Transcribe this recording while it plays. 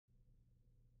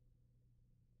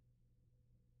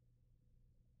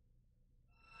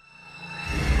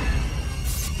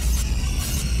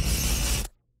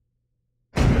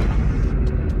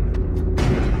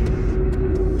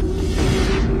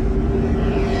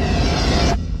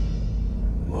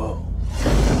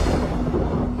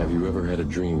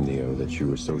that you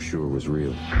were so sure was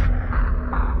real?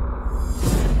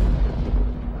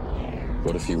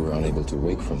 What if you were unable to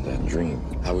wake from that dream?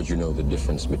 How would you know the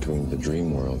difference between the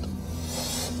dream world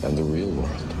and the real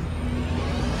world?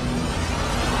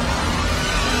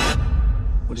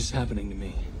 What is happening to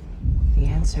me? The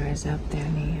answer is out there,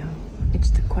 Neo. It's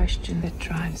the question that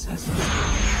drives us.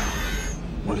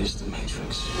 What is the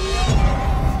Matrix?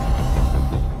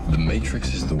 The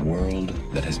Matrix is the world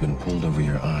that has been pulled over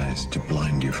your eyes to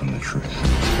blind you from the truth.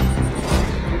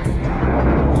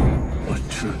 What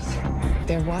truth?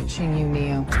 They're watching you,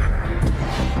 Neo.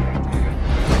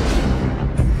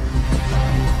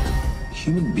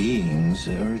 Human beings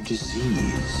are a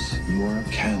disease. You are a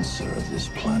cancer of this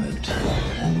planet.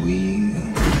 And we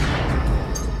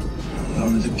are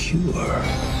the cure.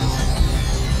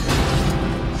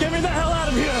 Get me the hell out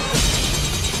of here!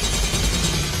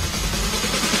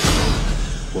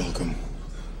 Welcome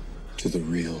to the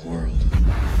real world.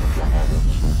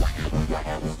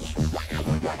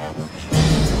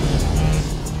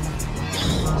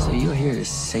 So you're here to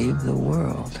save the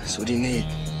world. So what do you need?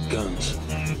 Guns.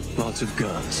 Lots of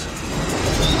guns.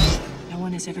 No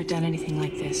one has ever done anything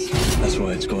like this. That's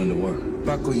why it's going to work.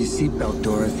 Buckle your seatbelt,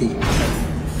 Dorothy.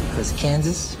 Because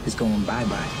Kansas is going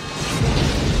bye-bye.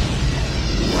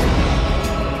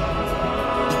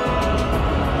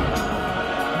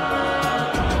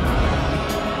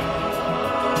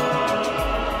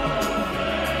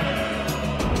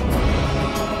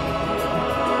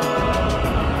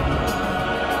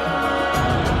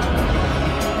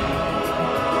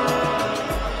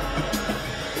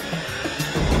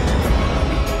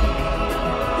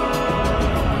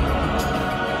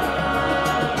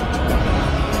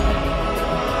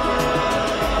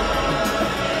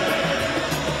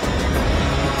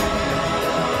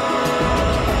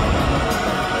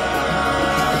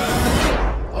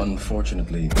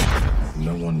 Unfortunately,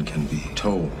 no one can be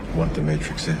told what the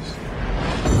Matrix is.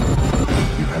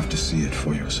 You have to see it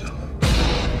for yourself.